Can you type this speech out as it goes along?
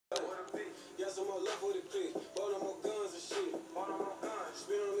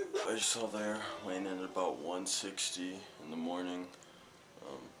I just saw there, weighing in at about 160 in the morning.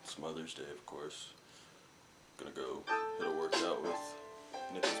 It's Mother's Day, of course. Gonna go hit a workout with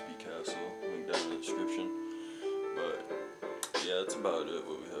Nicholas B. Castle, link down in the description. But yeah, that's about it,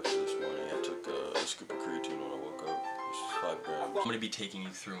 what we have for this morning. I took a scoop of creatine when I woke up, which is 5 grams. I'm gonna be taking you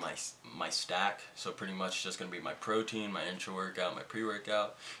through my stack, so pretty much just gonna be my protein, my intra workout, my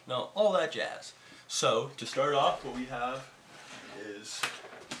pre-workout, all that jazz. So to start off, what we have is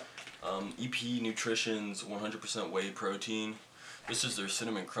EP Nutrition's 100% whey protein. This is their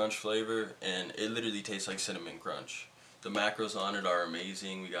cinnamon crunch flavor, and it literally tastes like cinnamon crunch. The macros on it are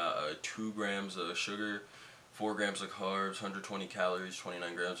amazing. We got 2 grams of sugar, 4 grams of carbs, 120 calories,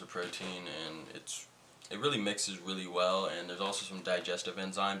 29 grams of protein, and it really mixes really well. And there's also some digestive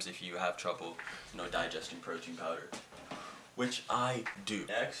enzymes if you have trouble, digesting protein powder, which I do.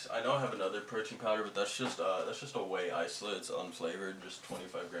 Next, I know I have another protein powder, but that's just a whey isolate. It's unflavored, just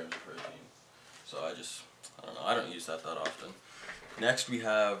 25 grams of protein. So I don't know. I don't use that often. Next, we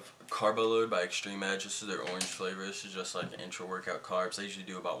have Carbo Load by Extreme Edge. This is their orange flavor. This is just like intra workout carbs. I usually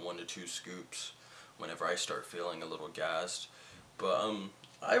do about 1 to 2 scoops whenever I start feeling a little gassed. But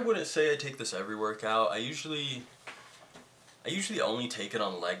I wouldn't say I take this every workout. I usually only take it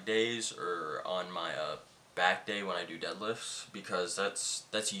on leg days or on my back day when I do deadlifts, because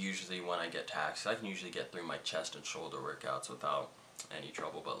that's usually when I get taxed. I can usually get through my chest and shoulder workouts without any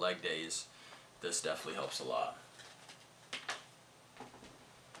trouble, but leg days, this definitely helps a lot.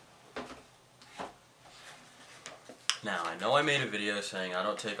 Now, I know I made a video saying I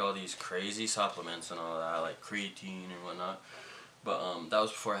don't take all these crazy supplements and all that, like creatine and whatnot, but that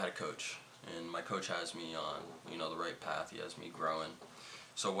was before I had a coach, and my coach has me on, the right path. He has me growing.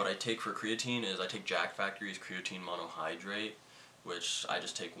 So what I take for creatine is I take Jack Factory's creatine monohydrate, which I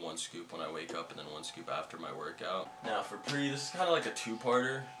just take 1 scoop when I wake up and then 1 scoop after my workout. Now for pre, this is kind of like a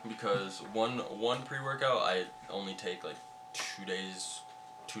 2-parter, because one pre-workout I only take like 2 days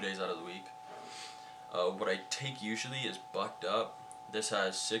out of the week. What I take usually is Bucked Up. This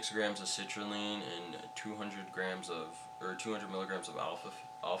has 6 grams of citrulline and 200 milligrams of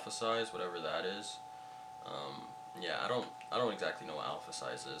alpha size, whatever that is. Yeah, I don't exactly know what alpha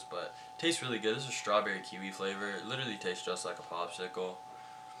size is, but it tastes really good. This is a strawberry kiwi flavor. It literally tastes just like a popsicle.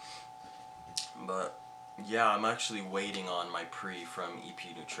 But yeah, I'm actually waiting on my pre from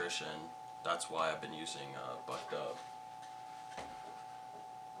EP Nutrition. That's why I've been using Bucked Up.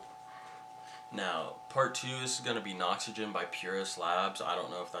 Now, part 2, this is going to be Noxygen by Purist Labs. I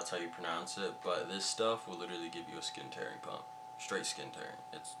don't know if that's how you pronounce it, but this stuff will literally give you a skin tearing pump. Straight skin tearing.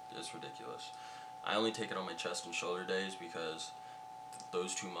 It's ridiculous. I only take it on my chest and shoulder days because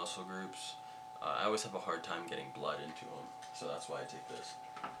those 2 muscle groups, I always have a hard time getting blood into them. So that's why I take this.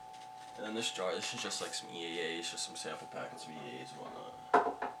 And then this jar, this is just like some EAAs, just some sample packets of EAAs and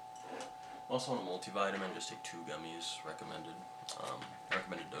whatnot. Also on a multivitamin, just take 2 gummies, recommended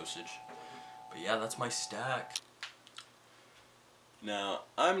dosage. But yeah, that's my stack. Now,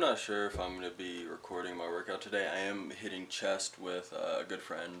 I'm not sure if I'm going to be recording my workout today. I am hitting chest with a good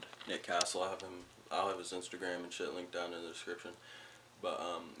friend, Nick Castle. I'll have his Instagram and shit linked down in the description. But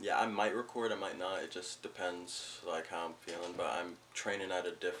yeah, I might record, I might not. It just depends like how I'm feeling. But I'm training at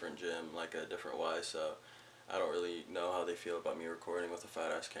a different gym, like a different Y, so I don't really know how they feel about me recording with a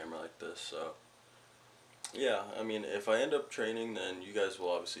fat ass camera like this. So yeah, I mean, if I end up training, then you guys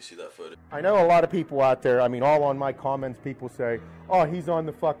will obviously see that footage. I know a lot of people out there, all on my comments, people say, oh, he's on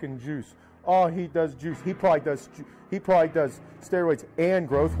the fucking juice. Oh, he does juice. He probably does steroids and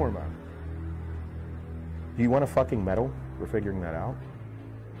growth hormone. Do you want a fucking medal for figuring that out?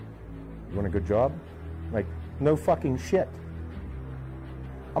 You want a good job? Like, no fucking shit.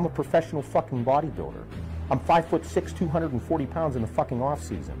 I'm a professional fucking bodybuilder. I'm 5'6", 240 pounds in the fucking off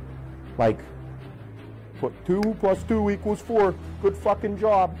season. Like, put 2 + 2 = 4. Good fucking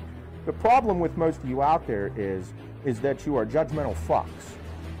job. The problem with most of you out there is that you are judgmental fucks.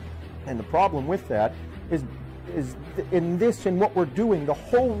 And the problem with that is in what we're doing, the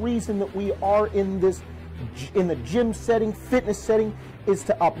whole reason that we are in the gym setting, fitness setting, is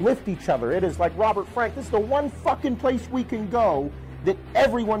to uplift each other. It is like Robert Frank. This is the one fucking place we can go that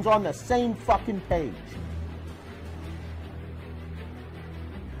everyone's on the same fucking page.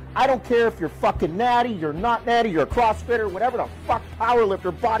 I don't care if you're fucking natty, you're not natty, you're a CrossFitter, whatever the fuck,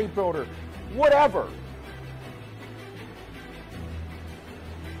 powerlifter, bodybuilder, whatever.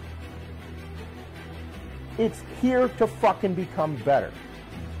 It's here to fucking become better.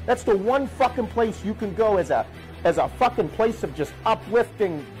 That's the one fucking place you can go as a fucking place of just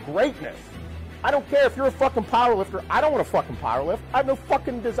uplifting greatness. I don't care if you're a fucking powerlifter. I don't want to fucking powerlift. I have no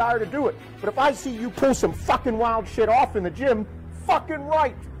fucking desire to do it. But if I see you pull some fucking wild shit off in the gym, fucking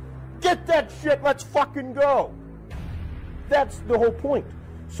right. Get that shit, let's fucking go. That's the whole point.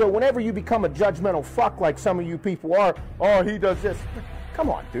 So whenever you become a judgmental fuck like some of you people are, oh, he does this. Come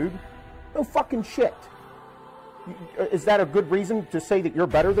on, dude. No fucking shit. Is that a good reason to say that you're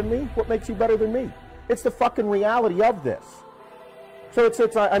better than me? What makes you better than me? It's the fucking reality of this. So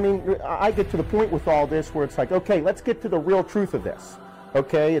I mean, I get to the point with all this where it's like, okay, let's get to the real truth of this.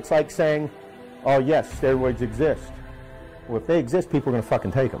 Okay, it's like saying, oh yes, steroids exist. Well, if they exist, people are going to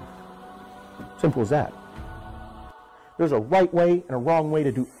fucking take them. Simple as that. There's a right way and a wrong way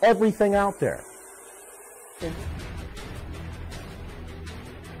to do everything out there.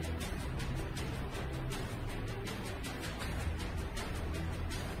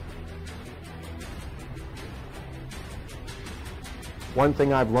 One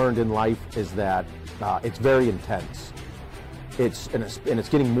thing I've learned in life is that it's very intense. It's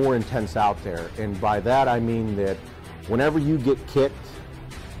getting more intense out there. And by that I mean that whenever you get kicked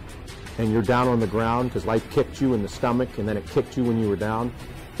and you're down on the ground, because life kicked you in the stomach and then it kicked you when you were down,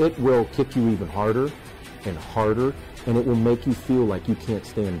 it will kick you even harder and harder, and it will make you feel like you can't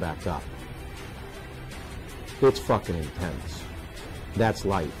stand back up. It's fucking intense. That's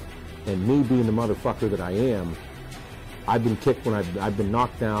life. And me being the motherfucker that I am, I've been kicked when I've been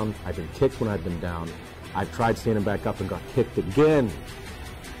knocked down. I've been kicked when I've been down. I've tried standing back up and got kicked again,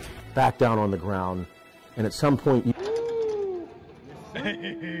 back down on the ground. And at some point, you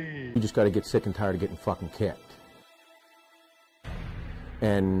just got to get sick and tired of getting fucking kicked.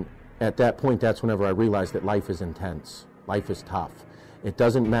 And at that point, that's whenever I realized that life is intense. Life is tough. It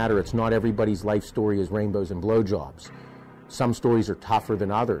doesn't matter. It's not everybody's life story is rainbows and blowjobs. Some stories are tougher than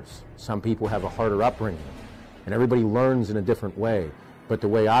others. Some people have a harder upbringing. And everybody learns in a different way. But the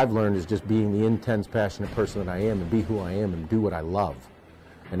way I've learned is just being the intense, passionate person that I am and be who I am and do what I love.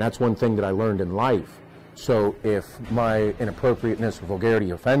 And that's one thing that I learned in life. So if my inappropriateness or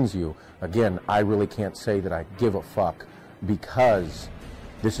vulgarity offends you, again, I really can't say that I give a fuck, because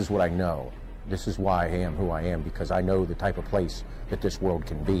this is what I know. This is why I am who I am, because I know the type of place that this world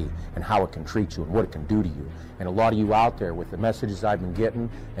can be and how it can treat you and what it can do to you. And a lot of you out there, with the messages I've been getting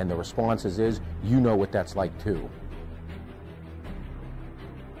and the responses is, you know what that's like too.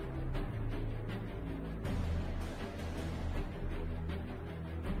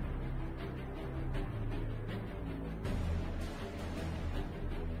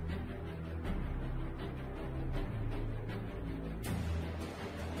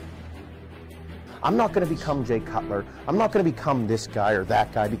 I'm not going to become Jay Cutler. I'm not going to become this guy or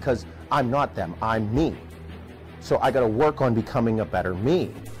that guy, because I'm not them. I'm me. So I got to work on becoming a better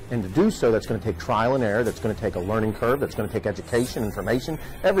me. And to do so, that's going to take trial and error. That's going to take a learning curve. That's going to take education, information,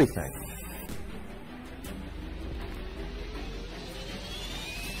 everything.